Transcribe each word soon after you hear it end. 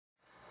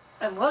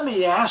And let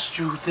me ask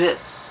you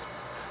this.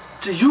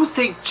 Do you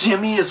think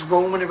Jimmy is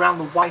roaming around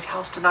the White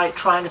House tonight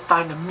trying to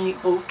find a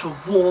meatloaf to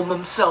warm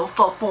himself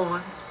up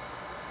on?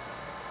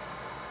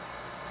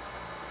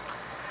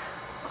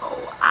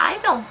 Oh, I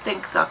don't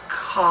think the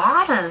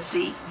Carters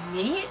eat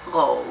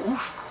meatloaf.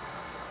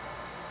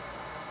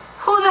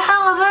 Who the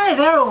hell are they?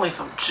 They're only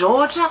from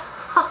Georgia?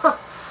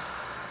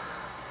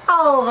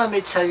 Oh, let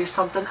me tell you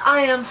something.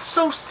 I am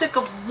so sick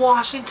of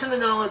Washington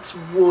and all its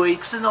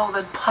wakes and all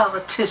them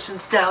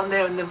politicians down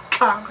there and them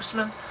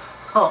congressmen.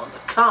 Oh,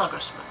 the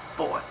congressmen,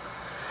 boy.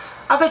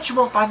 I bet you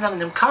won't find none of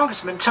them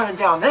congressmen turning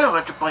down their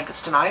electric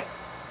blankets tonight.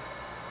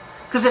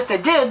 Because if they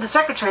did, the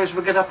secretaries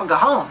would get up and go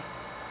home.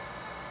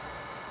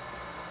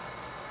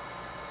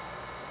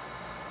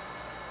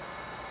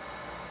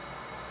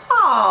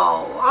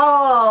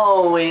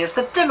 Oh, yes,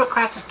 the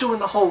Democrats is doing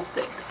the whole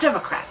thing. The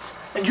Democrats.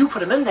 And you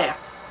put them in there.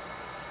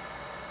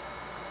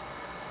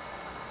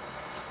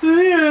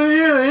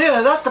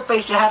 Yeah, that's the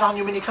face you had on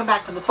you when you come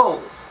back from the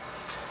polls.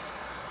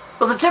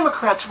 Well, the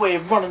Democrats' way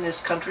of running this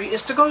country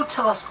is to go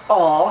tell us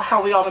all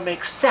how we ought to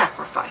make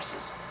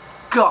sacrifices.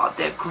 God,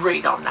 they're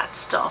great on that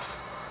stuff.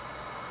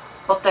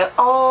 But they're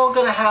all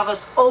going to have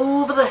us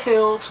over the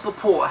hill to the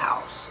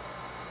poorhouse.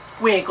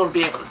 We ain't going to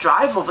be able to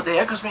drive over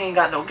there because we ain't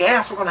got no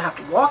gas. We're going to have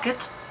to walk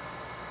it.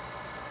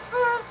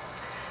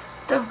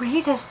 The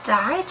Reader's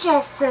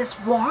Digest says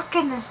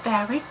walking is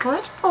very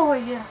good for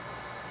you.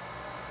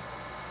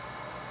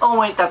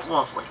 Oh, ain't that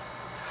lovely?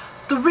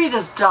 The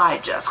Reader's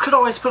Digest could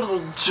always put a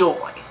little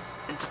joy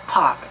into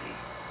poverty.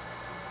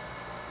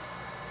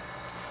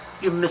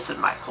 You're missing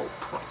my whole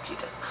point,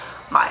 Edith.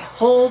 My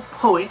whole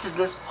point is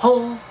this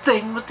whole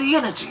thing with the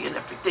energy and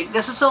everything.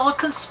 This is all a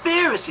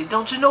conspiracy.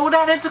 Don't you know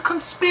that? It's a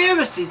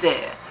conspiracy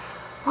there.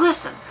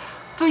 Listen,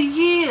 for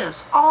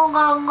years, all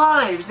our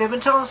lives, they've been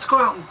telling us to go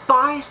out and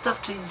buy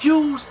stuff to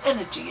use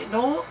energy, you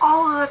know,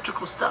 all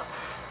electrical stuff.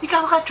 You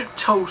got electric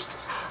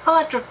toasters,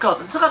 electric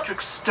ovens,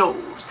 electric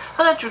stoves,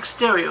 electric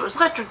stereos,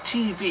 electric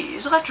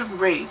TVs, electric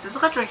razors,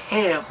 electric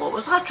hair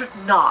blowers, electric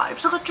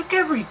knives, electric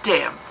every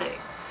damn thing.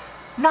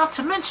 Not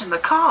to mention the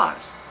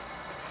cars.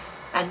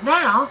 And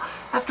now,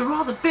 after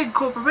all the big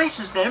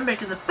corporations there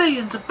making the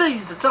billions and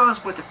billions of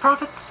dollars worth of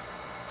profits,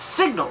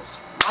 signals,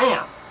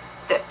 wham,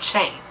 they're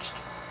changed.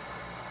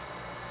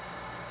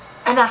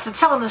 And after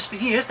telling us for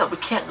years that we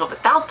can't live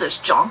without this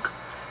junk,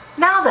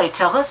 now they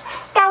tell us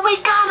that we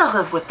gotta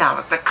live without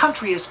it. The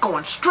country is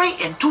going straight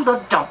into the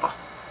dumper.